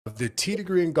the T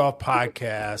Degree in Golf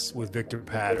podcast with Victor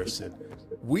Patterson.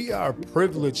 We are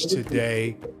privileged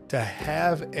today to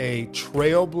have a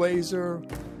trailblazer,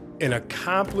 an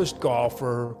accomplished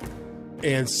golfer,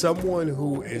 and someone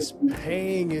who is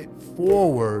paying it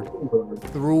forward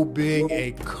through being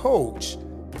a coach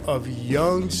of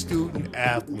young student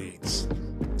athletes.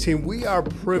 Team, we are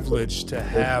privileged to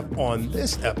have on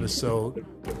this episode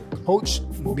Coach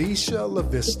Misha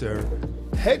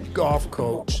LaVista, head golf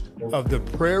coach of the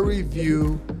Prairie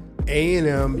View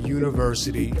A&M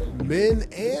University men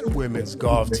and women's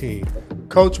golf team.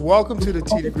 Coach, welcome to the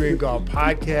T Degree in Golf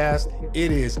podcast.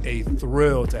 It is a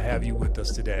thrill to have you with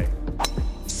us today.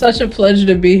 Such a pleasure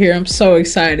to be here. I'm so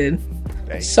excited.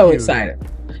 So excited.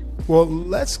 Well,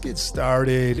 let's get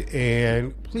started,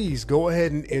 and please go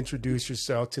ahead and introduce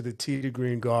yourself to the T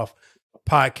Degree in Golf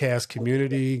podcast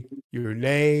community, your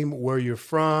name, where you're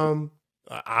from.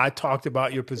 I talked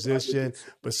about your position,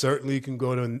 but certainly you can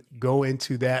go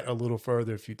into that a little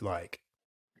further if you'd like.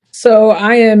 So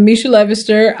I am Misha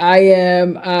LaVista. I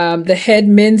am the head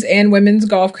men's and women's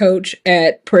golf coach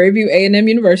at Prairie View A&M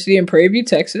University in Prairie View,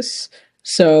 Texas.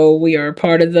 So we are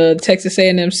part of the Texas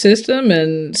A&M system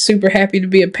and super happy to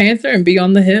be a Panther and be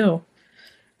on the hill.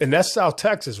 And that's South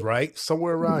Texas, right?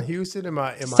 Somewhere around Houston? Am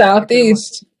I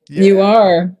Southeast. Yeah. You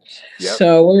are. Yep.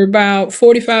 So we're about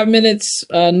 45 minutes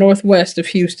northwest of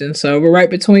Houston. So we're right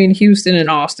between Houston and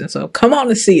Austin. So come on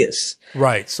to see us.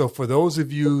 Right. So for those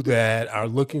of you that are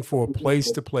looking for a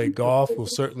place to play golf, we'll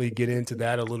certainly get into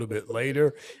that a little bit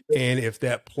later. And if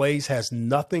that place has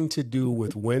nothing to do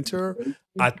with winter,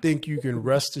 I think you can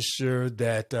rest assured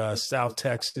that South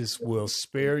Texas will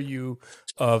spare you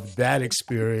of that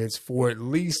experience for at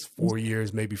least 4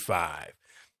 years, maybe 5.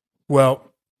 Well,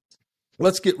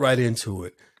 let's get right into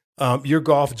it. Your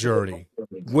golf journey.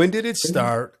 When did it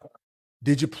start?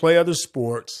 Did you play other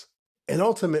sports? And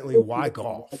ultimately, why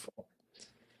golf?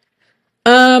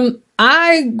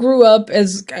 I grew up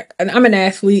I'm an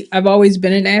athlete. I've always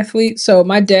been an athlete. So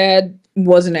my dad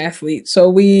was an athlete.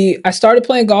 So I started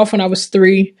playing golf when I was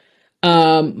 3.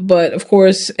 But of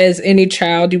course, as any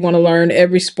child, you want to learn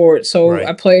every sport. So right.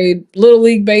 I played Little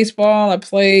League baseball. I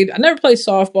never played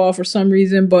softball for some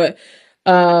reason, but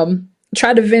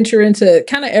tried to venture into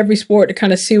kind of every sport to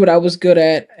kind of see what I was good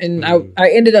at. And I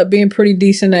ended up being pretty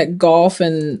decent at golf.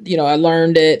 And,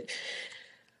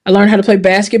 I learned how to play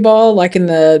basketball like in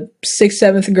the 6th,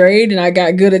 7th grade. And I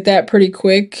got good at that pretty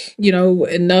quick,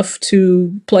 enough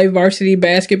to play varsity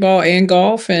basketball and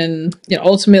golf. And,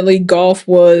 ultimately golf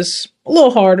was a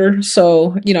little harder.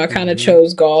 So, I kind of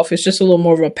chose golf. It's just a little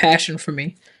more of a passion for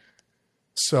me.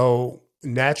 So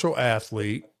natural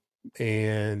athlete.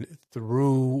 And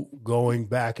through going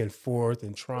back and forth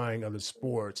and trying other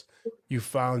sports, you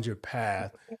found your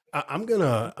path. I'm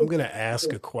gonna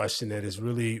ask a question that is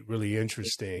really, really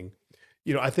interesting.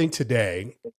 I think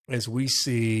today, as we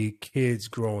see kids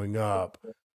growing up,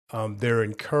 they're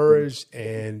encouraged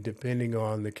and, depending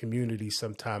on the community,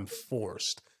 sometimes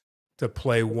forced to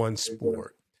play one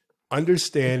sport.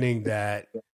 Understanding that,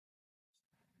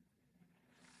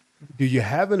 do you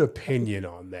have an opinion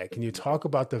on that? Can you talk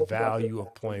about the value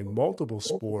of playing multiple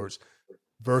sports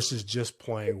versus just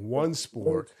playing one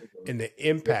sport and the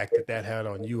impact that had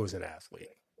on you as an athlete?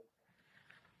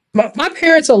 My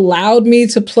parents allowed me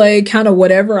to play kind of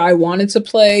whatever I wanted to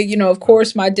play. Of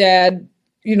course, my dad,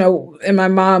 and my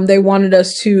mom, they wanted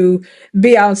us to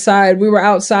be outside. We were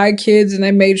outside kids, and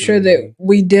they made sure that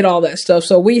we did all that stuff.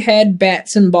 So we had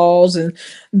bats and balls and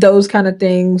those kind of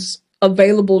things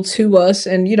available to us.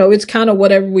 And, it's kind of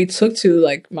whatever we took to.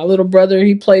 Like my little brother,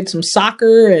 he played some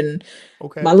soccer, and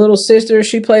my little sister,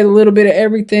 she played a little bit of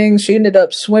everything. She ended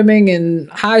up swimming in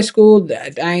high school.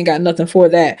 I ain't got nothing for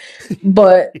that.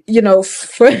 But,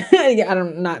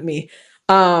 not me.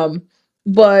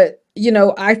 But,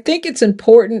 I think it's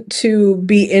important to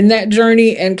be in that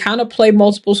journey and kind of play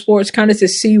multiple sports, kind of to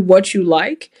see what you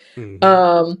like.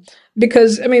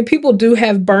 Because, people do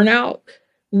have burnout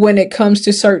when it comes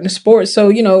to certain sports. So,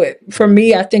 for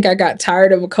me, I think I got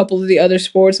tired of a couple of the other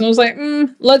sports and I was like,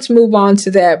 let's move on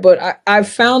to that. But I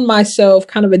found myself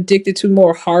kind of addicted to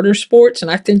more harder sports.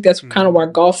 And I think that's kind of where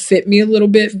golf fit me a little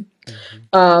bit.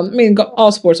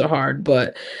 All sports are hard,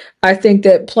 but I think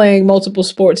that playing multiple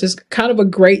sports is kind of a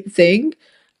great thing.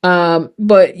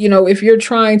 But, if you're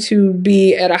trying to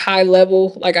be at a high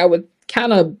level, like I would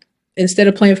kind of, instead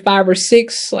of playing 5 or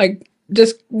 6, like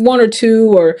just 1 or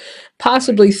 2 or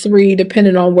possibly 3,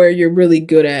 depending on where you're really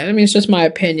good at. It's just my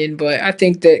opinion, but I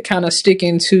think that kind of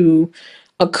sticking to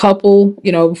a couple,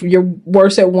 if you're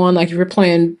worse at one, like if you're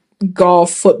playing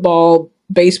golf, football,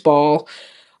 baseball,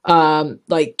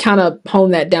 like kind of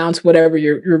hone that down to whatever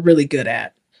you're really good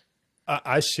at.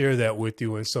 I share that with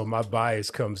you. And so my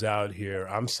bias comes out here.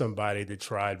 I'm somebody that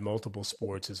tried multiple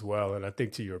sports as well. And I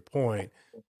think to your point,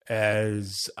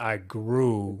 as I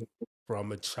grew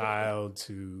from a child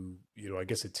to, I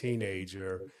guess a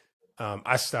teenager,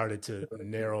 I started to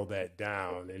narrow that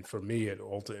down. And for me, it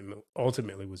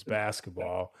ultimately was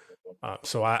basketball.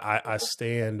 So I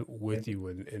stand with you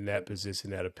in that position,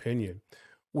 that opinion.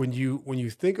 When you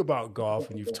think about golf,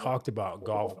 and you've talked about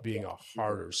golf being a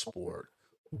harder sport,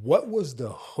 what was the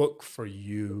hook for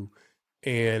you?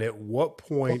 And at what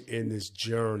point in this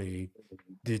journey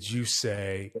did you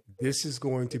say, this is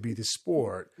going to be the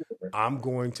sport? I'm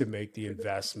going to make the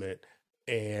investment.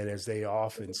 And as they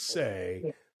often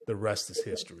say, the rest is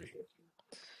history.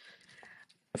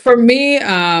 For me,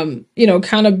 kind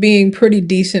of being pretty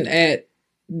decent at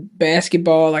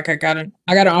basketball. Like I got an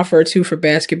offer or two for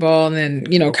basketball, and then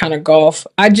kind Okay. of golf.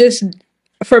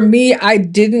 For me, I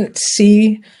didn't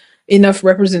see enough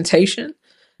representation,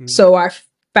 Mhm. so I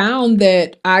found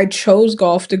that I chose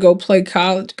golf to go play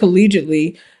college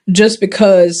collegiately just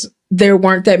because there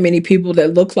weren't that many people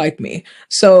that looked like me.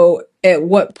 So at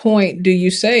what point do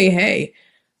you say, hey,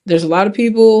 there's a lot of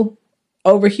people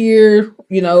over here,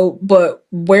 but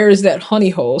where is that honey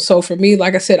hole? So for me,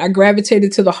 like I said, I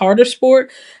gravitated to the harder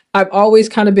sport. I've always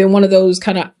kind of been one of those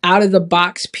kind of out of the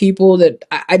box people that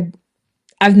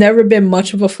I've never been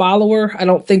much of a follower. I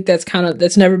don't think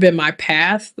that's never been my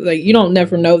path. Like you don't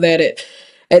never Mhm. know that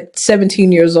at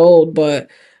 17 years old, but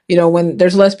when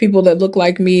there's less people that look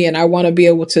like me and I want to be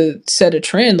able to set a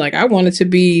trend, like I wanted to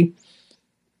be,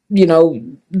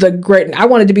 I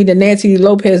wanted to be the Nancy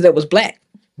Lopez that was black.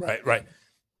 Right, right.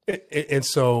 And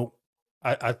so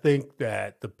I think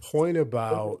that the point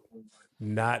about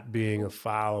not being a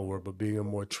follower, but being a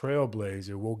more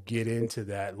trailblazer, we'll get into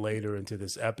that later into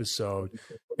this episode.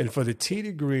 And for the Tee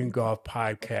to Green Golf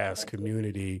podcast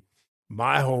community,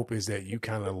 my hope is that you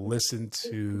kind of listen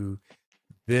to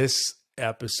this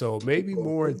episode maybe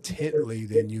more intently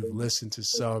than you've listened to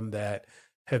some that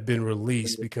have been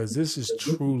released, because this is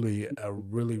truly a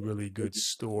really, really good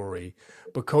story.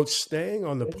 But Coach, staying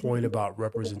on the point about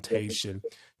representation,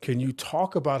 can you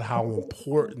talk about how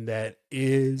important that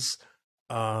is?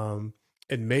 And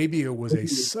maybe it was a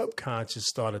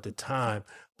subconscious thought at the time,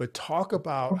 but talk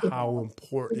about how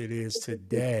important it is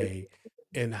today,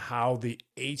 and how the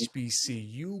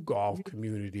HBCU golf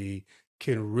community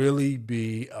can really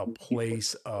be a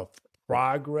place of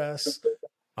progress,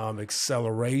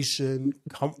 acceleration,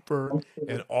 comfort,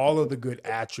 and all of the good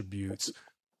attributes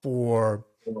for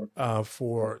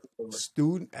for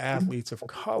student athletes of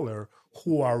color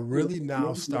who are really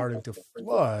now starting to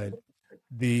flood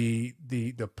the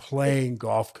playing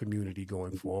golf community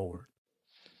going forward.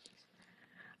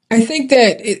 I think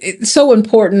that it's so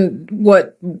important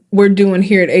what we're doing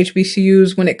here at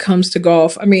HBCUs when it comes to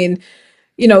golf. I mean,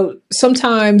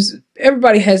 sometimes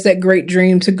everybody has that great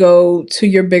dream to go to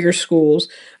your bigger schools,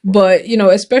 Right,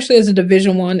 but especially as a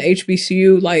Division 1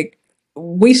 HBCU, like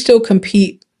we still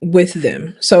compete with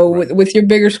them. So right, with your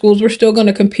bigger schools, we're still going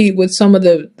to compete with some of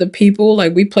the people.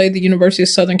 Like we played the University of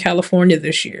Southern California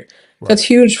this year. right. That's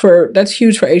huge for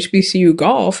HBCU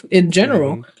golf in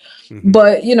general. Hmm. Hmm.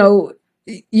 But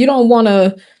you don't want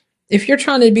to, if you're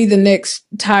trying to be the next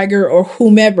Tiger or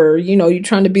whomever, you're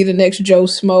trying to be the next Joe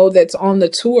Smo that's on the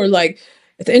tour, like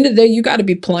at the end of the day, you got to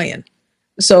be playing.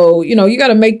 So, you got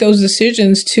to make those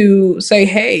decisions to say,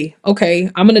 hey, okay,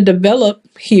 I'm going to develop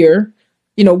here.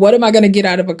 What am I going to get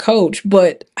out of a coach?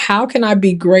 But how can I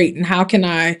be great, and how can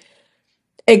I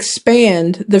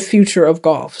expand the future of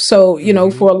golf? So, Hmm.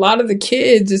 for a lot of the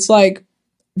kids, it's like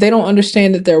they don't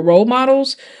understand that they're role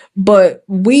models, but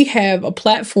we have a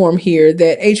platform here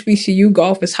that HBCU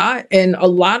golf is hot, and a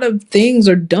lot of things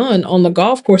are done on the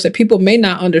golf course that people may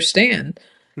not understand.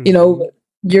 You Hmm. know,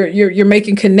 you're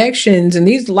making connections, and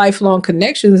these lifelong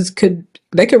connections could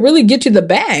really get you the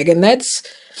bag, and that's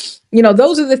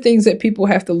those are the things that people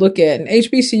have to look at. And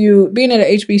HBCU, being at an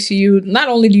HBCU, not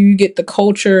only do you get the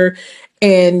culture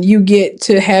and you get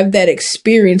to have that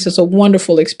experience, it's a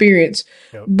wonderful experience,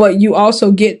 Yep. but you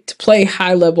also get to play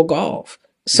high level golf. Yep.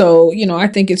 So, I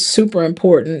think it's super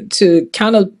important to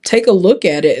kind of take a look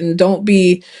at it and don't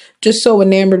be just so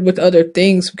enamored with other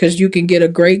things, because you can get a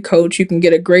great coach, you can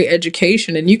get a great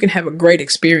education, and you can have a great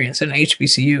experience in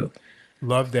HBCU.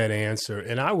 Love that answer.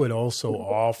 And I would also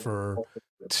offer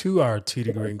to our Tee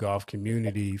to Green Golf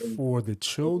community, for the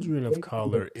children of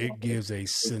color, it gives a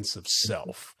sense of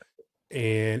self.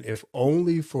 And if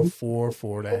only for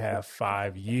 4.5,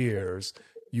 5 years,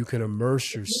 you can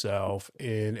immerse yourself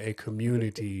in a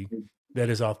community that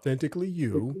is authentically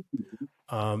you,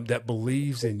 that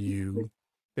believes in you,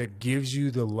 that gives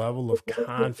you the level of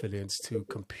confidence to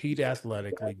compete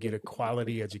athletically, get a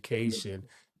quality education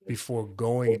before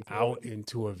going out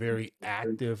into a very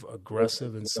active,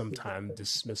 aggressive, and sometimes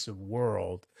dismissive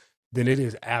world, then it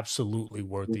is absolutely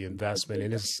worth the investment.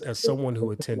 And as someone who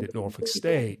attended Norfolk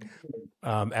State,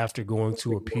 after going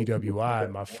to a PWI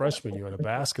my freshman year on a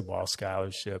basketball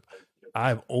scholarship,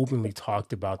 I've openly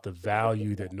talked about the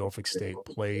value that Norfolk State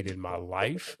played in my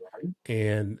life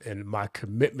and my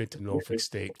commitment to Norfolk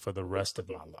State for the rest of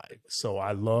my life. So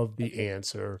I love the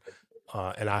answer.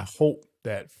 And I hope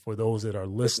that for those that are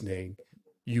listening,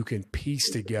 you can piece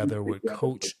together what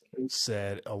Coach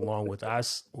said along with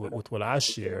us, with what I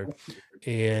shared,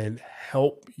 and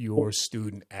help your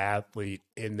student athlete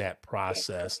in that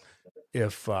process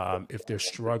if they're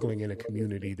struggling in a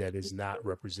community that is not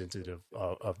representative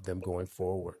of them going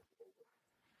forward.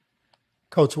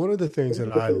 Coach, one of the things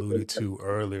that I alluded to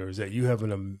earlier is that you have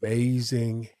an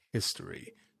amazing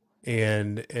history.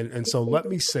 And so let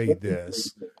me say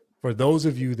this. For those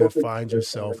of you that find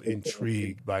yourself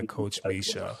intrigued by Coach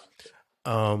Misha,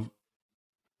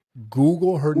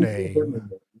 Google her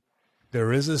name.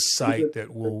 There is a site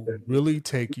that will really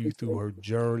take you through her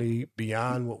journey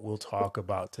beyond what we'll talk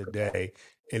about today.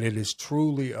 And it is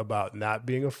truly about not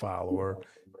being a follower.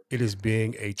 It is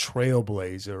being a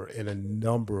trailblazer in a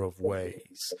number of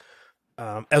ways.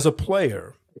 As a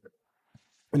player,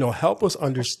 help us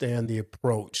understand the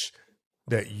approach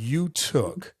that you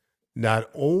took not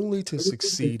only to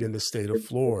succeed in the state of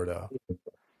Florida,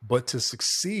 but to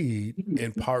succeed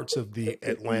in parts of the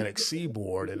Atlantic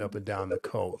seaboard and up and down the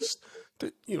coast.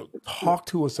 Talk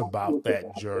to us about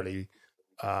that journey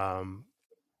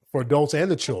for adults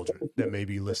and the children that may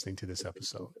be listening to this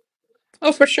episode.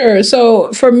 Oh, for sure.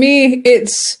 So for me,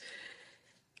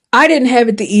 I didn't have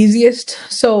it the easiest.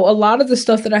 So a lot of the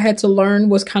stuff that I had to learn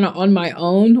was kind of on my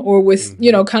own or with,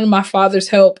 kind of my father's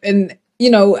help. And,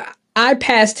 I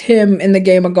passed him in the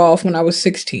game of golf when I was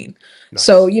 16. Nice.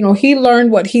 So, he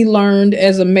learned what he learned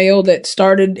as a male that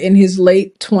started in his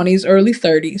late 20s, early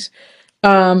 30s.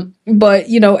 But,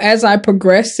 as I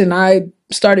progressed and I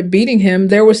started beating him,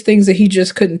 there was things that he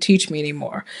just couldn't teach me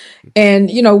anymore.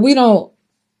 And,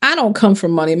 I don't come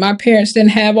from money. My parents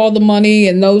didn't have all the money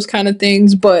and those kind of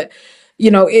things. But,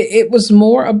 it was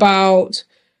more about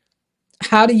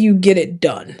how do you get it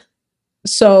done?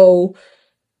 So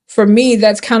for me,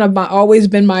 that's kind of always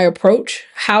been my approach.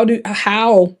 How do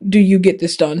you get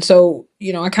this done? So,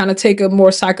 I kind of take a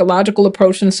more psychological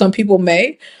approach than some people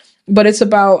may, but it's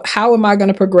about how am I going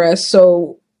to progress?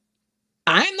 So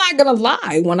I'm not going to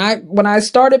lie. When I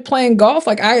started playing golf,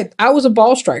 like I was a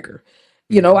ball striker.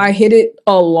 I hit it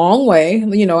a long way.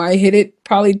 I hit it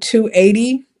probably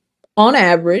 280 on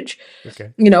average.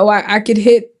 Okay. I could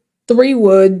hit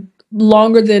 3-wood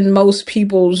longer than most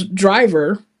people's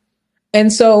driver.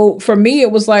 And so for me,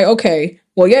 it was like, okay,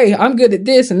 well, yeah, I'm good at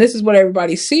this. And this is what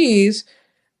everybody sees.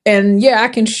 And yeah, I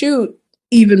can shoot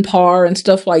even par and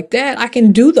stuff like that. I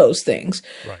can do those things.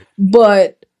 Right.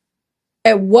 But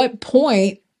at what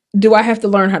point do I have to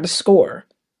learn how to score?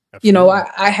 Absolutely.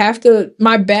 I have to,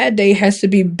 my bad day has to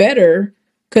be better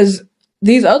because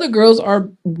these other girls are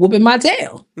whooping my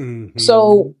tail. Mm-hmm.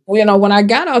 So, when I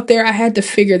got out there, I had to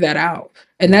figure that out.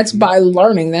 And that's by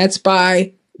learning. That's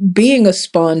by being a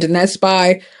sponge. And that's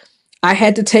by, I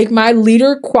had to take my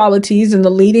leader qualities and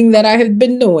the leading that I had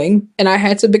been doing, and I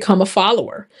had to become a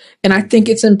follower. And I think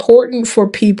it's important for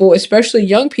people, especially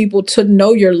young people, to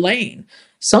know your lane.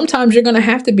 Sometimes you're going to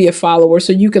have to be a follower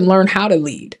so you can learn how to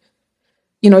lead.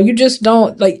 You just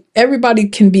don't, like, everybody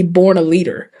can be born a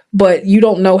leader, but you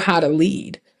don't know how to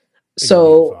lead.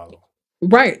 So,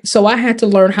 right. So I had to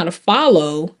learn how to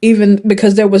follow, even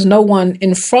because there was no one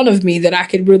in front of me that I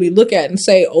could really look at and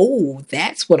say, oh,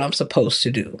 that's what I'm supposed to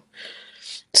do.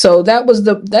 So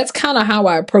that's kind of how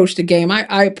I approached the game.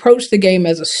 I approached the game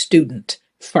as a student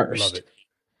first.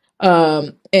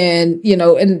 Love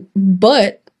it.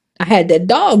 But I had that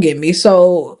dog in me.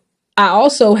 So I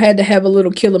also had to have a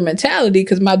little killer mentality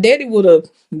because my daddy would have,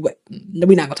 we're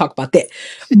not gonna talk about that,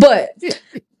 but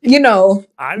I know.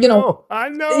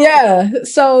 Yeah.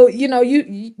 So, you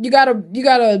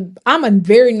gotta, I'm a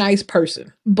very nice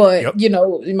person, but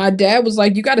my dad was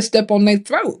like, you gotta step on their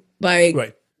throat. Like,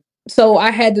 right. So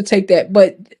I had to take that.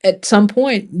 But at some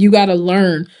point you gotta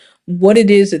learn what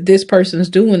it is that this person's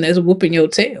doing that's whooping your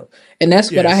tail. And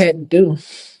that's what I had to do.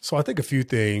 So I think a few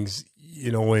things,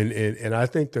 and I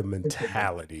think the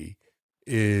mentality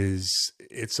is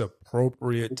it's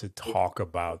appropriate to talk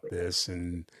about this.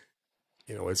 And,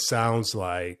 it sounds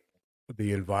like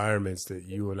the environments that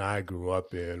you and I grew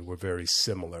up in were very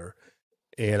similar.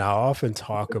 And I often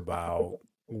talk about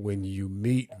when you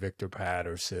meet Victor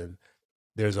Patterson,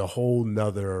 there's a whole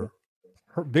nother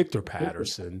Victor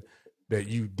Patterson that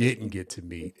you didn't get to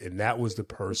meet. And that was the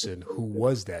person who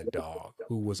was that dog,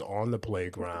 who was on the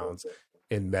playgrounds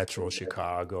in Metro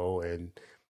Chicago. And,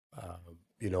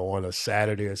 on a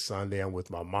Saturday or Sunday, I'm with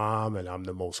my mom, and I'm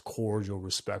the most cordial,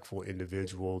 respectful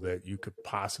individual that you could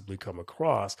possibly come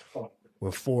across.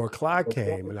 When 4 o'clock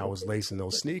came and I was lacing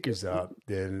those sneakers up,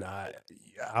 then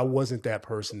I wasn't that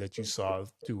person that you saw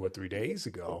 2 or 3 days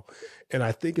ago. And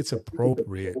I think it's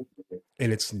appropriate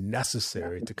and it's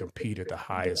necessary to compete at the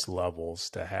highest levels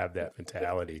to have that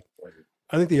mentality.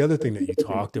 I think the other thing that you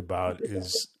talked about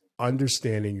is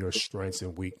understanding your strengths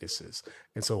and weaknesses.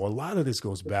 And so a lot of this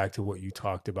goes back to what you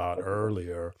talked about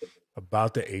earlier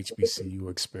about the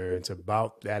HBCU experience,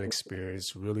 about that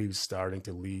experience really starting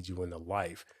to lead you into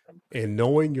life and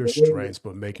knowing your strengths,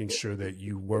 but making sure that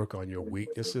you work on your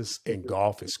weaknesses. And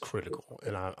golf is critical.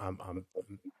 And I'm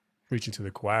preaching to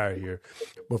the choir here,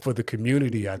 but for the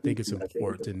community, I think it's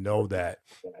important to know that.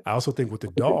 I also think with the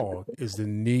dog is the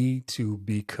need to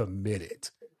be committed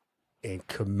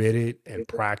and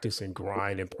practice and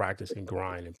grind and practice and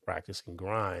grind and practice and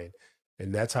grind.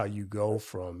 And that's how you go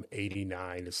from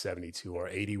 89 to 72 or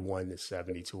 81 to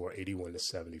 72 or 81 to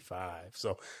 75.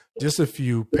 So just a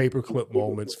few paperclip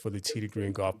moments for the Tee to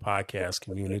Green Golf podcast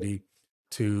community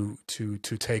to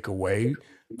take away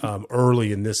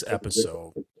early in this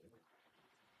episode.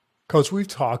 Coach, we've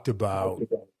talked about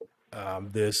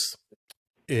this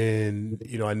in,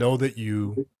 I know that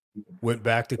you went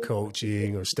back to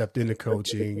coaching or stepped into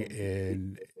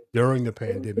coaching during the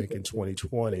pandemic in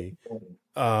 2020.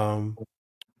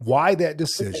 Why that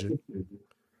decision?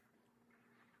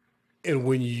 And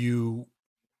when you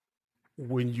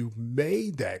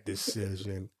made that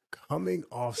decision, coming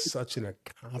off such an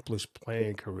accomplished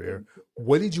playing career,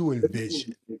 what did you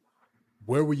envision?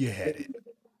 Where were you headed?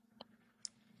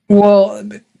 Well,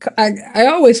 I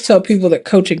always tell people that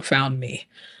coaching found me.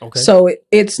 Okay. So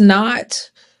it's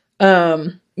not,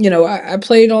 I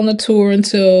played on the tour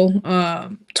until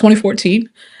 2014.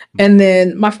 And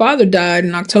then my father died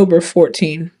in October of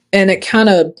 14. And it kind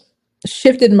of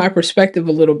shifted my perspective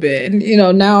a little bit.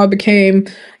 And, now I became,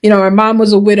 my mom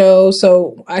was a widow.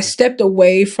 So I stepped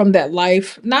away from that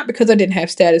life, not because I didn't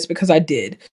have status, because I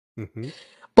did,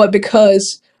 but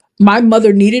because my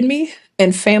mother needed me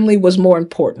and family was more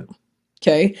important.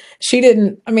 Okay. She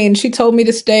told me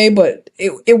to stay, but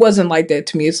it wasn't like that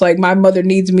to me. It's like my mother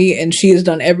needs me and she has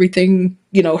done everything,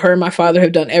 her and my father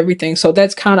have done everything. So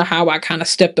that's kind of how I kind of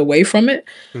stepped away from it.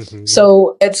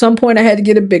 So at some point I had to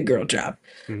get a big girl job.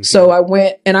 So I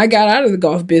went and I got out of the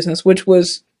golf business, which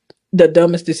was the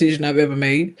dumbest decision I've ever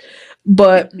made.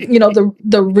 But,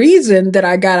 the reason that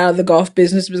I got out of the golf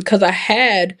business was because I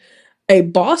had a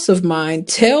boss of mine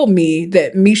tell me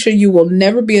that, Mesha, you will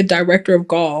never be a director of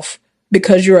golf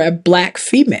because you're a Black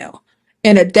female.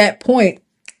 And at that point,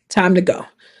 time to go.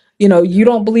 You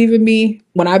don't believe in me.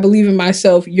 When I believe in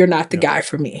myself, you're not the guy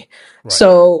for me. Right.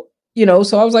 So,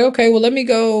 so I was like, okay, well, let me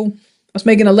go. I was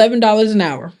making $11 an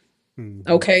hour.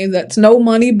 Okay, that's no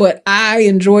money, but I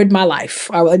enjoyed my life.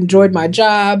 I enjoyed my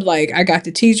job. Like, I got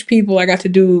to teach people. I got to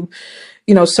do,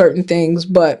 certain things.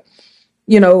 But,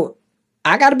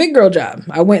 I got a big girl job.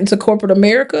 I went into corporate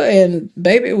America and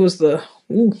baby, it was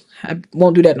I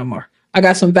won't do that no more. I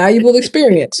got some valuable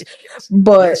experience,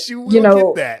 but yes, you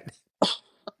will get that.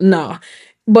 No,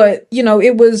 but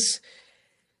it was,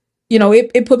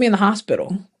 it put me in the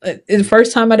hospital. It's the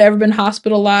first time I'd ever been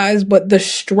hospitalized, but the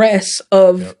stress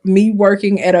of me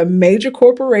working at a major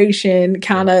corporation,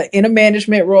 kind of in a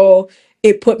management role,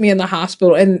 it put me in the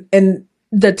hospital. And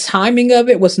the timing of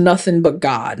it was nothing but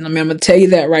God. I mean, I'm going to tell you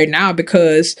that right now,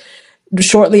 because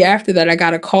shortly after that, I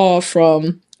got a call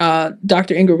from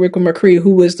Dr. Ingrid Wickman-McCree,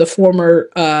 who was the former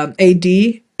AD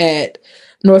at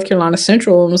North Carolina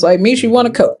Central, and was like, Misha, you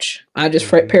want to coach? I just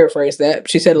paraphrased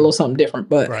that. She said a little something different,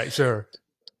 but right, sure.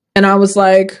 And I was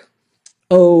like,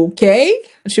 okay.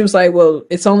 And she was like, well,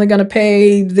 it's only going to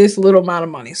pay this little amount of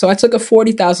money. So I took a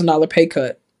 $40,000 pay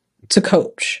cut to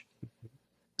coach.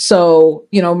 So,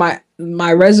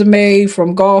 my resume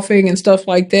from golfing and stuff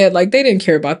like that, like they didn't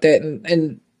care about that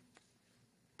in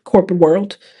corporate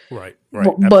world. Right.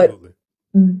 But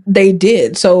they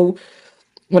did. So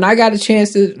when I got a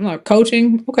chance to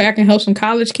coaching, okay, I can help some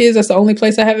college kids. That's the only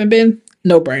place I haven't been.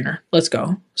 No brainer. Let's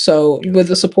go. So with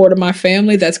the support of my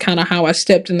family, that's kind of how I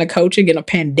stepped into coaching in a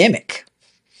pandemic.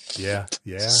 Yeah.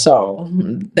 So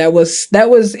that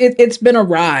was it. It's been a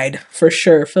ride for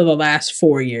sure for the last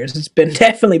 4 years. It's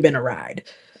definitely been a ride.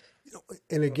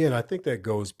 And again, I think that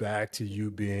goes back to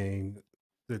you being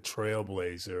the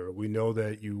trailblazer. We know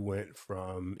that you went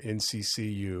from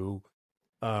NCCU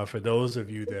For those of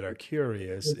you that are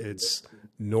curious, it's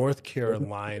North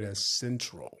Carolina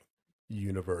Central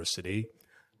University.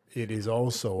 It is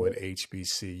also an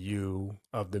HBCU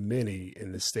of the many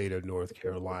in the state of North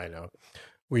Carolina.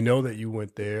 We know that you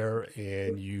went there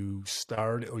and you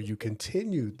started, or you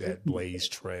continued that Blaze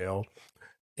Trail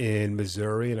in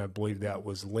Missouri, and I believe that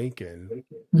was Lincoln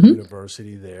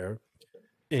University there.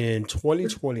 In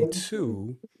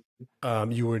 2022,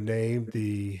 you were named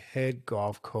the head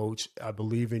golf coach, I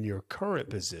believe, in your current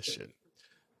position.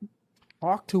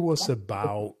 Talk to us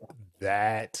about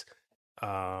that.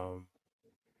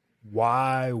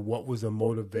 Why? What was the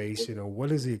motivation, or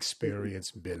what has the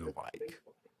experience been like?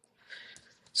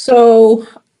 So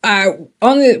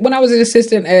when I was an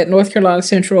assistant at North Carolina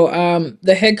Central,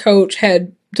 the head coach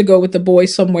had to go with the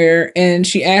boys somewhere, and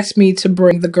she asked me to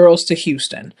bring the girls to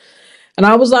Houston. And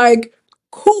I was like,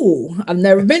 cool. I've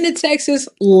never been to Texas.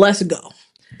 Let's go.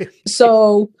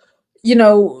 So,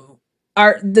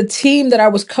 the team that I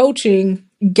was coaching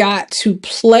got to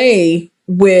play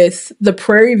with the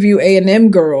Prairie View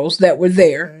A&M girls that were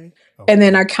there. Okay. And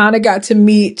then I kind of got to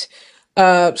meet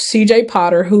CJ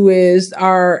Potter, who is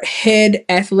our head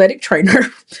athletic trainer.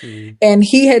 And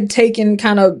he had taken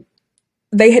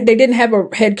they didn't have a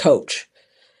head coach.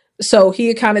 So he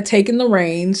had kind of taken the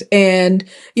reins, and,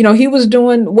 he was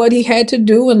doing what he had to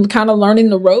do and kind of learning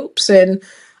the ropes. And,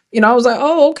 I was like,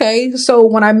 oh, okay. So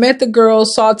when I met the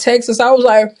girls, saw Texas, I was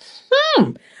like, I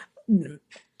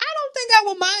don't think I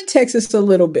will mind Texas a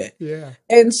little bit. Yeah.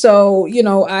 And so,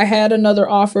 I had another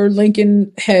offer.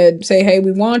 Lincoln had say, hey,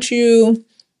 we want you.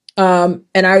 And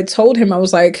I told him, I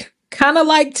was like, kind of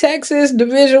like Texas,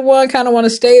 Division I, kind of want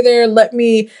to stay there. I'm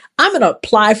going to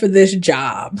apply for this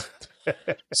job.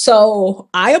 So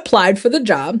I applied for the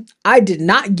job. I did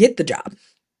not get the job.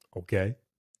 Okay.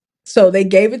 So they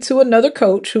gave it to another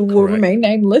coach who will remain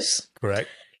nameless. Correct.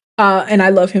 And I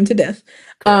love him to death.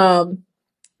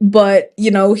 But,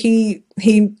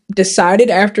 he decided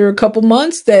after a couple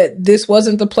months that this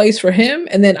wasn't the place for him.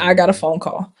 And then I got a phone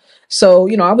call. So,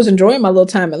 I was enjoying my little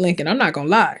time at Lincoln. I'm not going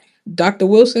to lie. Dr.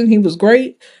 Wilson, he was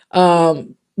great.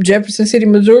 Jefferson City,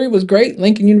 Missouri was great.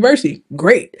 Lincoln University,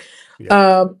 great.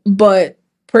 Yeah. But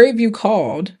Prairie View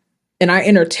called and I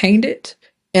entertained it.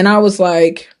 And I was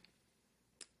like,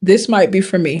 this might be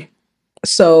for me.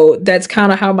 So that's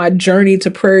kind of how my journey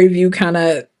to Prairie View kind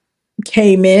of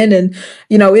came in. And,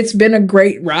 it's been a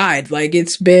great ride. Like,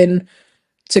 it's been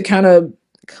to kind of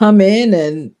come in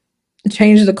and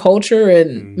change the culture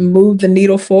and move the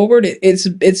needle forward.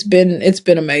 It's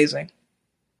been amazing.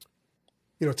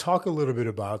 Talk a little bit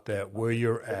about that, where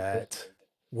you're at,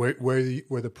 where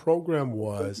the program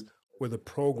was, where the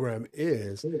program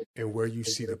is, and where you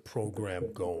see the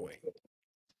program going.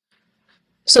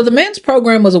 So the men's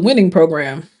program was a winning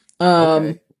program.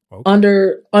 Okay.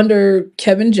 Under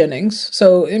Kevin Jennings.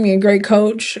 So, great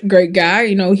coach, great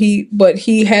guy, but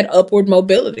he had upward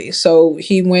mobility. So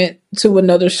he went to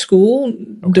another school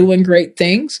doing great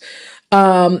things.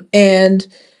 And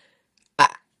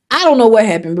I don't know what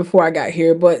happened before I got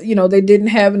here, but, they didn't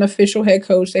have an official head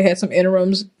coach. They had some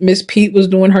interims. Miss Pete was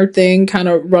doing her thing, kind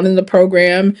of running the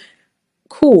program.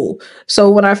 Cool. So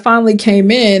when I finally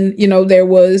came in,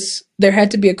 there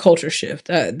had to be a culture shift.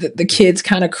 The kids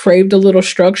kind of craved a little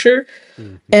structure,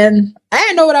 and I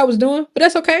didn't know what I was doing, but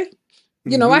that's okay.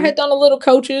 I had done a little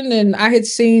coaching, and I had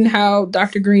seen how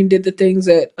Dr. Green did the things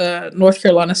at North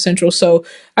Carolina Central. So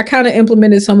I kind of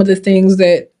implemented some of the things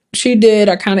that she did.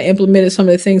 I kind of implemented some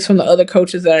of the things from the other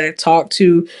coaches that I had talked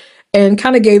to, and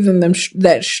kind of gave them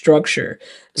that structure.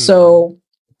 So,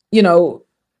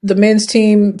 the men's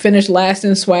team finished last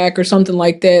in SWAC or something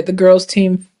like that. The girls'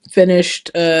 team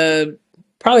finished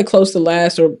probably close to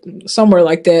last or somewhere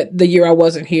like that the year I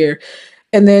wasn't here.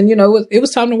 And then, it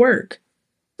was time to work.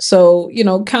 So,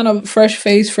 kind of fresh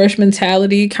face, fresh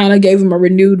mentality, kind of gave them a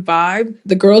renewed vibe.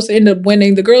 The girls ended up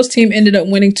winning. The girls' team ended up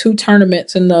winning 2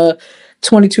 tournaments in the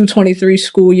 22-23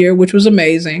 school year, which was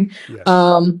amazing. Yes.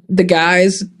 The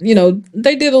guys,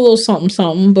 they did a little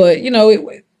something, but,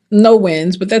 no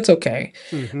wins, but that's okay.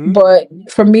 But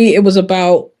for me, it was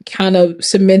about kind of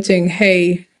cementing,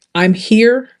 hey, I'm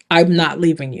here. I'm not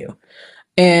leaving you.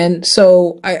 And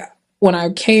so when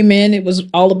I came in, it was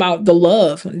all about the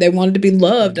love. They wanted to be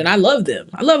loved, and I love them.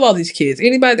 I love all these kids.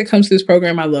 Anybody that comes to this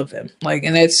program, I love them. I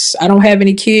don't have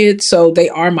any kids, so they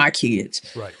are my kids.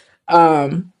 Right.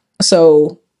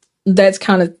 So that's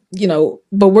kind of,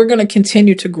 but we're going to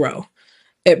continue to grow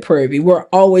at Prairie View. We're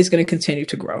always going to continue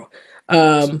to grow.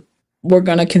 We're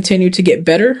going to continue to get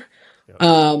better.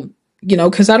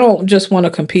 Because I don't just want to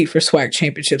compete for SWAC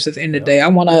championships at the end of the day. I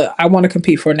want to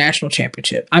compete for a national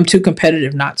championship. I'm too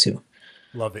competitive not to.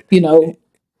 Love it.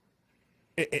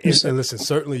 And listen,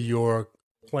 certainly your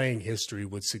playing history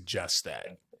would suggest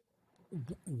that.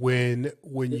 When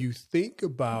you think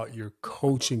about your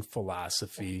coaching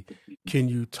philosophy, can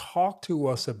you talk to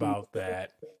us about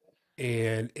that?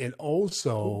 And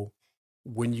also,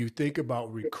 when you think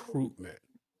about recruitment,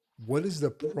 what does the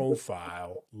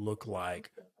profile look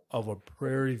like of a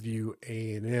Prairie View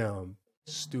A&M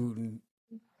student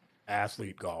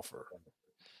athlete golfer?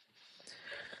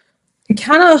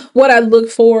 Kind of what I look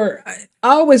for, I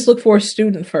always look for a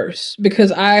student first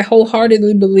because I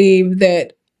wholeheartedly believe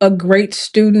that a great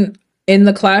student in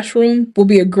the classroom will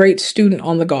be a great student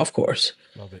on the golf course.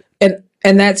 Love it.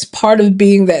 And that's part of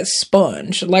being that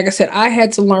sponge. Like I said, I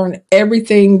had to learn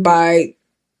everything by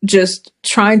just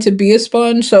trying to be a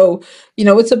sponge. So,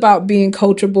 it's about being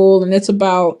coachable, and it's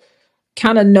about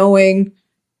kind of knowing,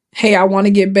 hey, I want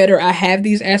to get better. I have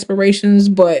these aspirations,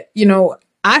 but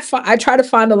I try to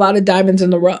find a lot of diamonds in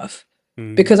the rough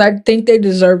because I think they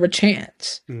deserve a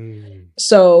chance.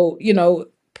 So,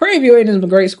 Prairie View is a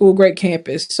great school, great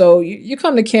campus. So you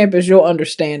come to campus, you'll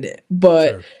understand it. But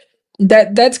Sure.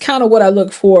 that's kind of what I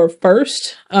look for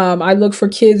first. I look for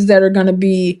kids that are going to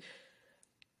be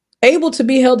able to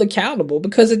be held accountable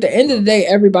because at the end of the day,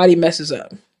 everybody messes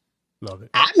up. Love it.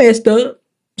 I messed up.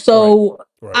 So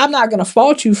Right. I'm not going to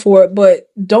fault you for it, but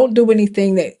don't do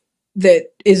anything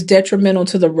that is detrimental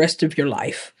to the rest of your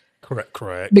life.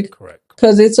 Correct.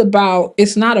 Because it's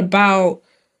not about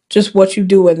just what you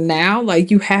do now.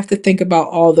 Like, you have to think about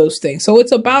all those things. So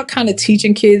it's about kind of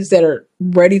teaching kids that are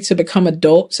ready to become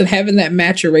adults and having that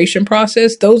maturation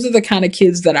process. Those are the kind of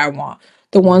kids that I want.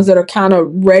 The ones that are kind of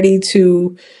ready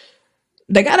to,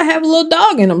 they got to have a little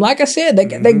dog in them. Like I said,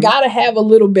 they got to have a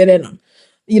little bit in them,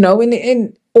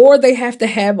 or they have to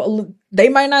have they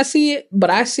might not see it, but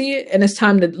I see it. And it's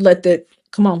time to let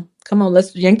come on,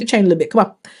 let's yank the chain a little bit. Come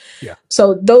on. Yeah.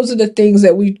 So those are the things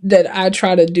that I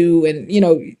try to do.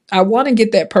 And, I want to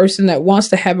get that person that wants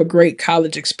to have a great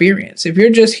college experience. If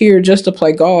you're just here just to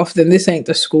play golf, then this ain't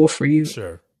the school for you.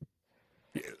 Sure.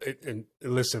 And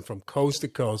listen, from coast to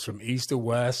coast, from east to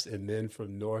west, and then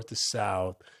from north to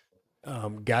south,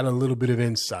 got a little bit of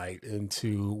insight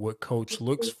into what Coach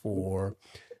looks for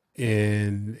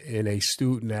in a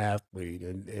student athlete,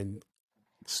 and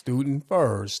student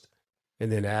first,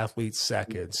 and then athlete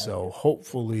second. So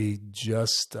hopefully,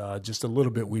 just a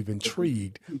little bit, we've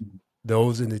intrigued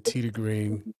those in the Tee to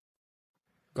Green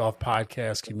Golf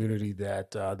Podcast community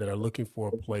that are looking for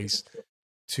a place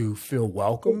to feel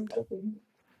welcomed,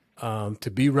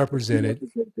 to be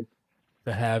represented,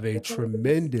 to have a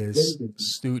tremendous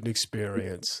student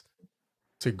experience,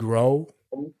 to grow,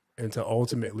 and to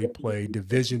ultimately play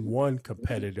Division I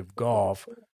competitive golf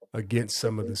against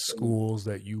some of the schools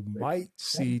that you might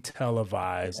see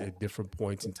televised at different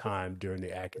points in time during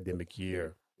the academic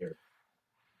year.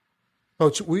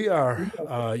 Coach, we are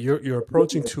you're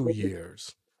approaching 2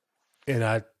 years, and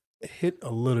I hit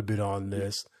a little bit on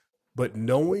this, but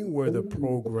knowing where the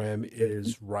program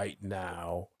is right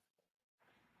now,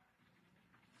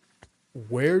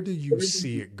 where do you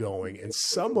see it going? And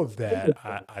some of that,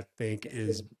 I think,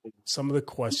 is some of the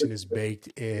question is baked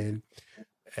in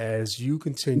as you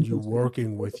continue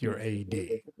working with your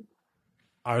AD.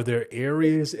 Are there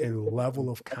areas and level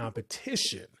of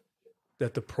competition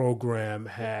that the program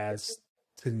has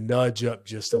to nudge up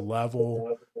just a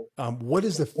level? What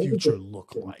does the future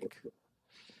look like?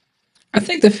 I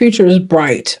think the future is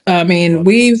bright. I mean,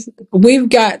 we've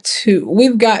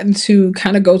gotten to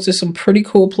kind of go to some pretty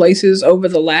cool places over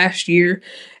the last year,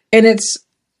 and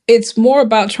it's more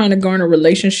about trying to garner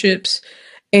relationships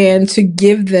and to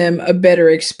give them a better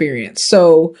experience.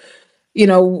 So,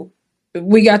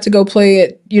 we got to go play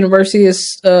at University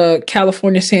of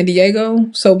California, San Diego.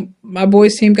 So my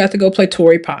boys team got to go play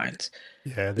Torrey Pines.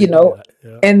 Yeah,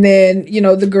 and then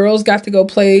the girls got to go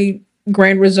play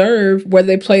Grand Reserve, where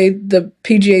they played the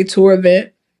PGA Tour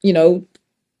event.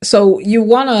 So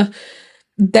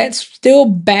that's still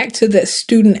back to that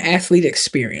student athlete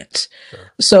experience.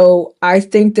 Sure. So I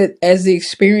think that as the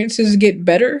experiences get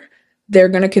better, they're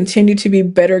going to continue to be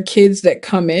better kids that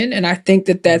come in. And I think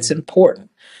that that's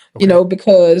important,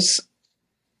 because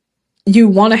you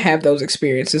want to have those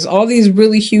experiences. All these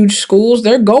really huge schools,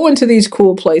 they're going to these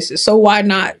cool places. So why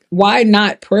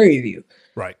not Prairie View?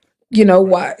 Right.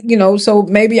 Why, so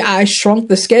maybe I shrunk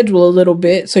the schedule a little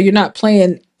bit. So you're not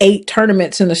playing 8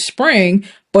 tournaments in the spring,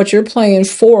 but you're playing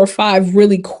 4 or 5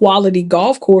 really quality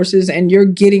golf courses, and you're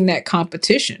getting that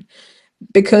competition.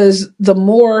 Because the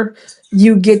more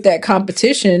you get that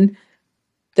competition,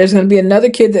 there's going to be another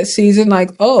kid that sees it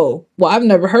like, oh, well, I've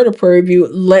never heard of Prairie View.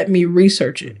 Let me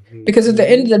research it. Because at the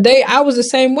end of the day, I was the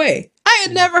same way. I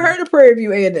had never heard of Prairie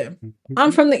View A&M.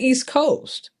 I'm from the East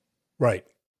Coast. Right.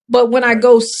 But when I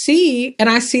go see and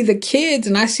I see the kids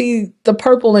and I see the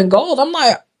purple and gold, I'm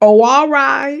like, oh, all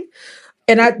right.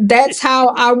 And that's how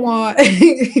I want,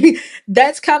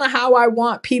 that's kind of how I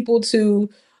want people to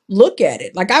look at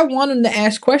it. Like I want them to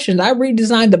ask questions. I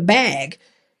redesigned the bag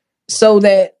so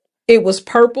that it was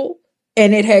purple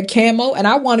and it had camo. And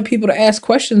I wanted people to ask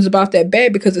questions about that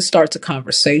bag because it starts a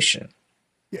conversation.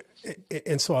 Yeah,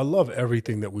 and so I love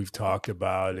everything that we've talked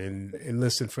about. And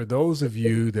listen, for those of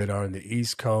you that are in the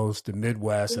East Coast, the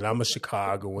Midwest, and I'm a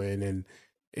Chicagoan,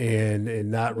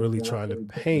 and not really trying to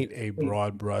paint a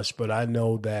broad brush, but I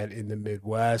know that in the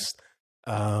Midwest,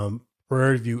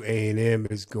 Prairie View A&M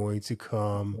is going to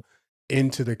come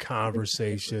into the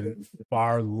conversation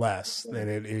far less than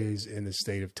it is in the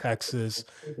state of Texas,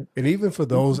 and even for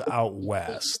those out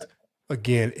west.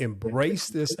 Again, embrace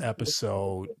this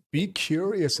episode. Be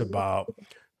curious about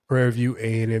Prairie View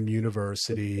A&M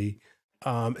University.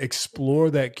 Explore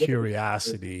that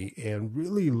curiosity, and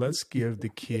really let's give the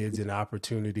kids an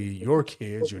opportunity, your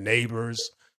kids, your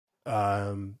neighbors,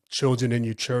 children in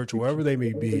your church, wherever they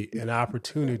may be, an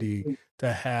opportunity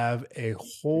to have a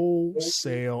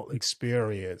wholesale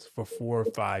experience for 4 or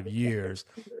 5 years.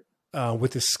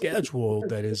 With a schedule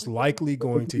that is likely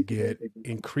going to get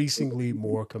increasingly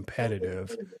more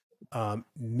competitive,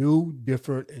 new,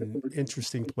 different, and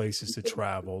interesting places to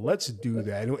travel. Let's do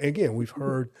that. And again, we've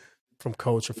heard from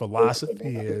Coach, her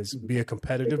philosophy is be a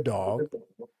competitive dog.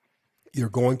 You're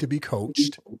going to be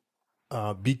coached,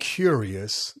 be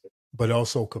curious, but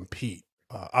also compete.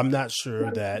 I'm not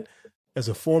sure that as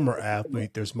a former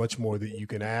athlete, there's much more that you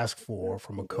can ask for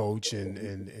from a coach,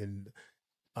 and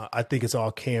I think it's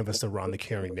all canvassed around the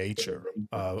caring nature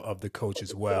of the coach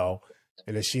as well.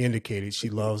 And as she indicated, she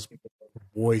loves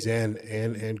boys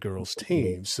and girls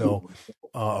teams. So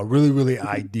a really, really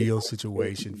ideal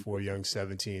situation for a young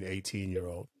 17,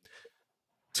 18-year-old.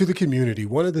 To the community,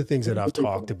 one of the things that I've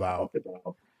talked about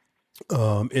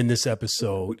in this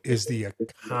episode is the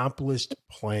accomplished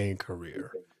playing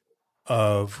career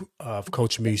of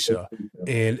Coach Misha.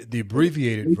 And the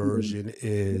abbreviated version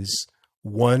is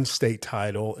 1 state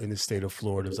title in the state of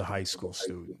Florida as a high school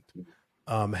student,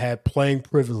 had playing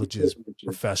privileges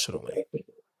professionally.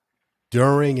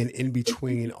 During and in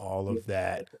between all of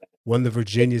that, won the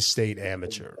Virginia State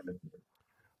Amateur,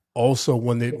 also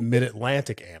won the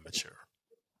Mid-Atlantic Amateur.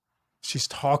 She's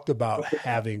talked about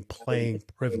having playing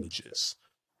privileges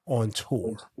on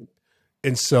tour.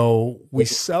 And so we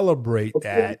celebrate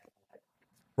that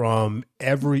from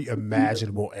every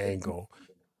imaginable angle.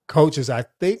 Coaches, I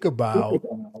think about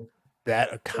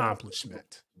that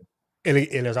accomplishment. And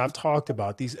as I've talked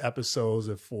about, these episodes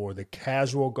are for the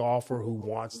casual golfer who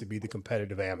wants to be the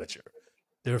competitive amateur.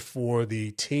 They're for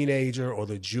the teenager or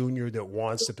the junior that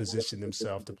wants to position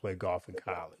themselves to play golf in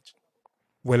college.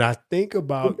 When I think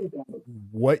about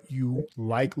what you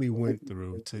likely went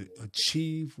through to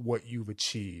achieve what you've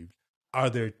achieved, are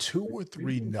there 2 or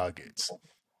 3 nuggets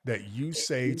that you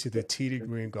say to the Tee to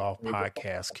Green Golf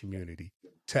podcast community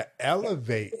to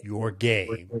elevate your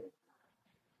game?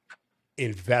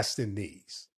 Invest in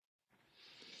these.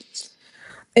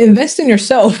 Invest in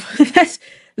yourself.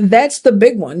 That's the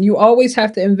big one. You always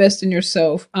have to invest in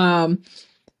yourself. You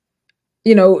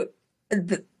know,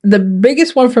 the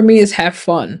biggest one for me is have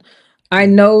fun. I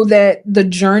know that the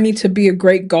journey to be a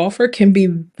great golfer can be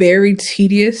very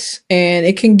tedious and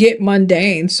it can get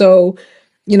mundane. So,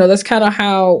 that's kind of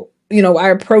how, I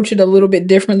approach it a little bit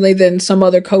differently than some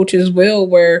other coaches will,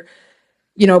 where,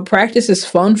 practice is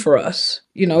fun for us.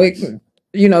 Nice.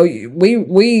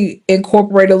 We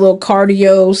incorporate a little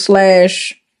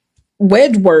cardio /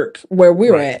 wedge work where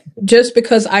we're at, just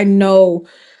because I know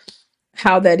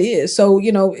how that is. So,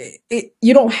 you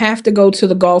don't have to go to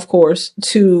the golf course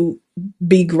to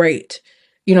be great.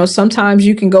 Sometimes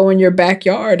you can go in your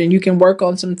backyard and you can work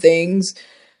on some things.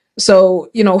 So,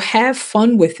 have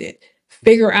fun with it.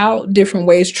 Figure out different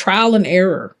ways, trial and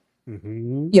error.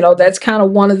 Mm-hmm. That's kind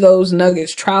of one of those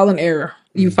nuggets, trial and error.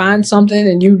 You find something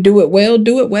and you do it well,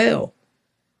 do it well.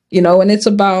 And it's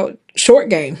about short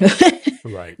game.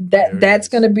 Right.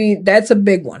 That's a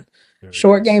big one.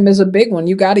 Short game is a big one.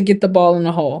 You got to get the ball in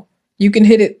the hole. You can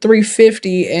hit it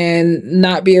 350 and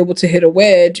not be able to hit a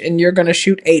wedge, and you're going to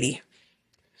shoot 80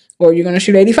 or you're going to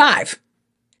shoot 85.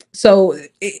 So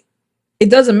it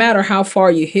doesn't matter how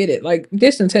far you hit it. Like,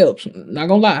 distance helps. Not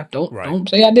gonna lie. Don't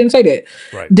say I didn't say that.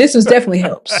 Right. Distance definitely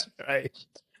helps. Right.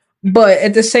 But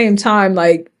at the same time,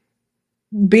 like,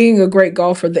 being a great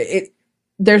golfer,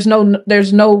 there's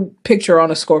no picture on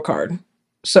a scorecard.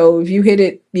 So if you hit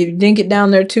it, you dink it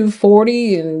down there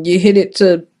 240 and you hit it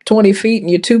to 20 feet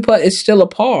and your 2-putt, it's still a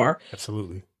par.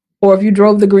 Absolutely. Or if you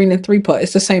drove the green in 3-putt,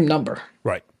 it's the same number.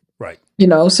 Right. Right.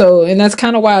 So, and that's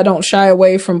kind of why I don't shy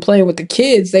away from playing with the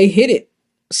kids. They hit it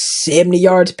 70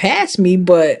 yards past me,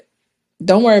 but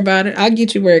don't worry about it. I'll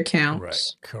get you where it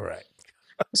counts. Correct.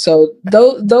 So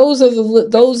those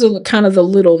are kind of the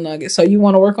little nuggets. So you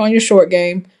want to work on your short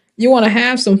game. You want to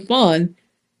have some fun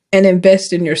and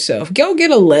invest in yourself. Go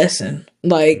get a lesson.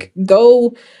 Like,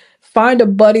 go find a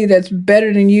buddy that's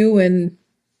better than you and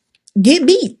get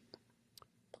beat.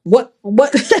 What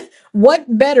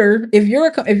what better if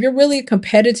you're really a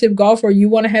competitive golfer, you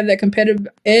want to have that competitive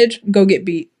edge, go get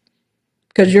beat,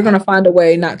 because you're going to find a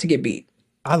way not to get beat.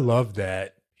 I love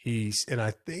that piece. And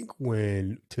I think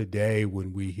when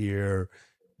we hear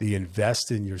the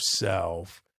invest in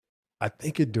yourself, I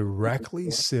think it directly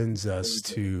sends us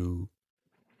to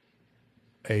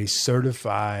a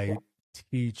certified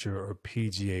teacher or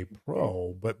PGA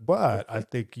pro. But I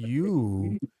think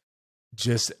you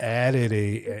just added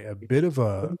a bit of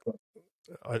a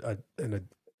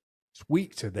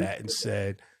tweak to that and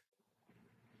said,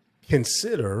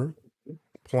 consider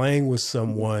playing with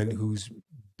someone who's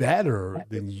better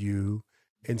than you,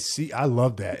 and see, I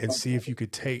love that, and see if you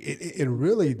could take it. And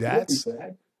really, that's,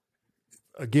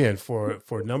 again, for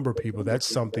a number of people, that's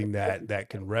something that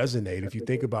can resonate. If you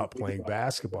think about playing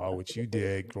basketball, which you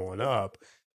did growing up,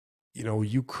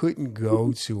 you couldn't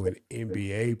go to an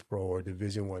NBA pro or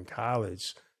Division I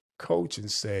college coach and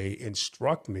say,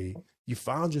 instruct me. You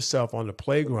found yourself on the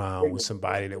playground with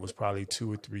somebody that was probably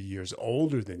 2 or 3 years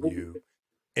older than you,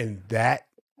 and that,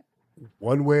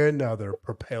 one way or another,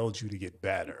 propelled you to get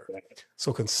better.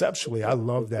 So conceptually, I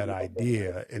love that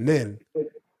idea. And then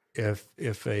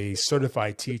if a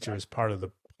certified teacher is part of the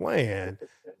plan,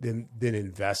 then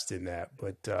invest in that.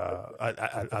 But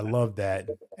I love that,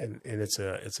 and it's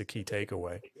a key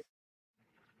takeaway.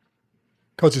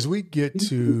 Coach, as we get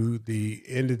to the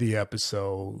end of the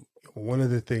episode, one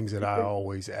of the things that I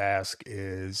always ask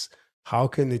is, how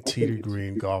can the Tee to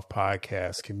Green Golf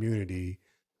Podcast community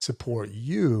support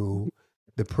you,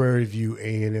 the Prairie View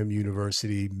A&M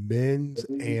University men's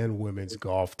and women's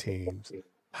golf teams?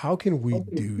 How can we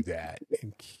do that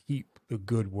and keep the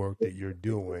good work that you're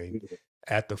doing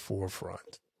at the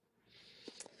forefront?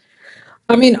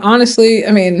 I mean, honestly,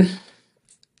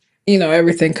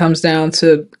 everything comes down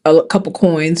to a couple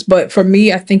coins, but for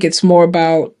me, I think it's more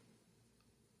about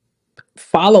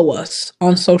follow us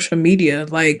on social media,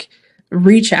 like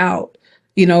reach out.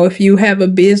 If you have a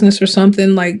business or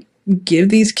something, like give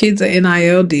these kids an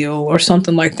NIL deal or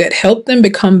something like that. Help them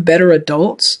become better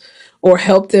adults, or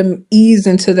help them ease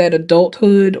into that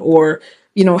adulthood, or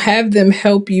have them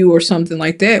help you or something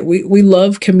like that. We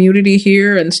love community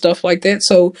here and stuff like that.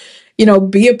 So,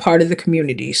 be a part of the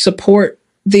community. Support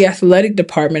the athletic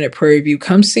department at Prairie View.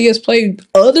 Come see us play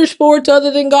other sports other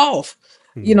than golf.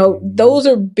 Those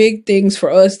are big things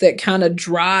for us that kind of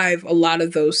drive a lot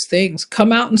of those things.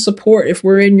 Come out and support if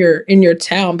we're in your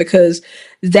town, because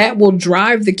that will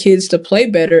drive the kids to play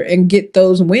better and get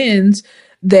those wins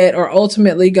that are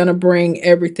ultimately going to bring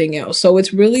everything else. So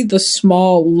it's really the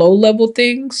small, low level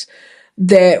things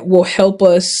that will help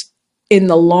us in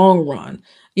the long run.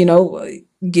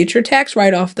 Get your tax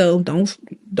write-off though.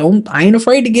 I ain't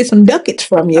afraid to get some ducats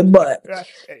from you, but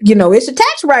it's a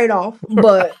tax write-off,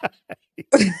 but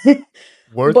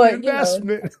worth the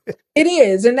investment. It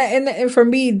is. And for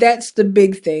me, that's the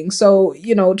big thing. So,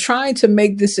 trying to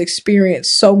make this experience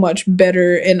so much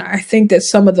better. And I think that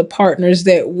some of the partners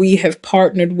that we have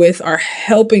partnered with are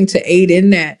helping to aid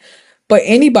in that. But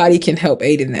anybody can help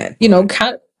aid in that.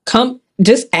 Come,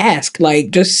 just ask, like,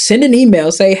 just send an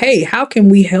email, say, hey, how can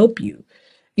we help you?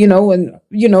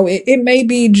 It may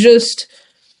be just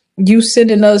you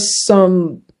sending us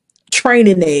some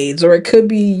training aids, or it could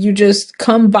be you just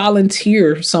come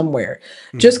volunteer somewhere.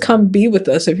 Just come be with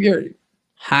us. If you're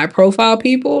high profile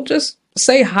people, just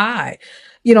say hi.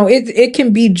 It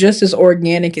can be just as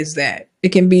organic as that. It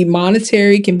can be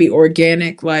monetary, it can be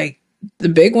organic. Like, the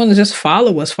big one is just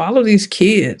follow us, follow these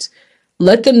kids,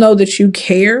 let them know that you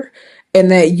care and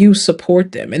that you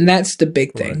support them. And that's the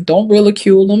big thing. Right. Don't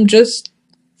ridicule them. Just,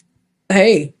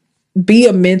 hey, be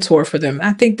a mentor for them.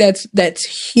 I think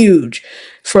that's huge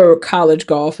for college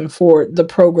golf and for the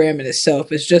program in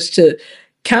itself, is just to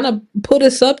kind of put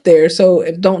us up there. So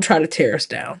don't try to tear us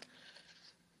down.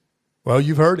 Well,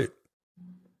 you've heard it.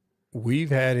 We've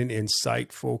had an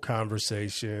insightful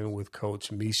conversation with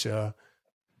Coach Misha,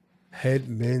 head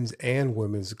men's and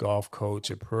women's golf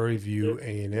coach at Prairie View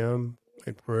A&M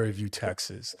in Prairie View,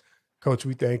 Texas. Coach,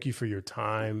 we thank you for your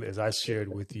time. As I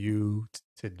shared with you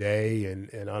today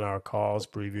and on our calls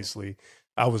previously,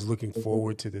 I was looking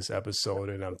forward to this episode,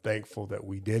 and I'm thankful that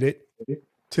we did it.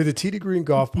 To the Tee to Green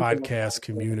Golf podcast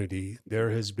community, there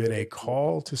has been a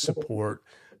call to support,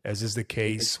 as is the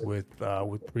case with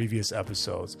previous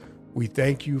episodes. We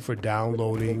thank you for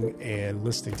downloading and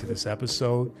listening to this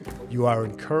episode. You are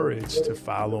encouraged to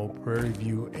follow Prairie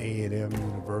View A&M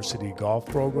University Golf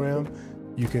Program.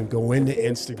 You can go into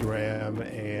Instagram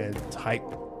and type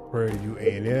Prairie View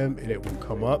A&M and it will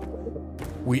come up.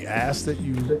 We ask that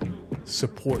you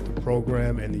support the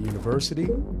program and the university.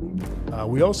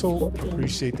 We also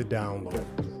appreciate the download.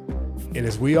 And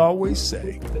as we always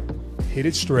say, hit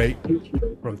it straight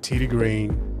from Tee to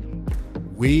Green.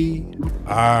 We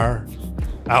are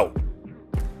out.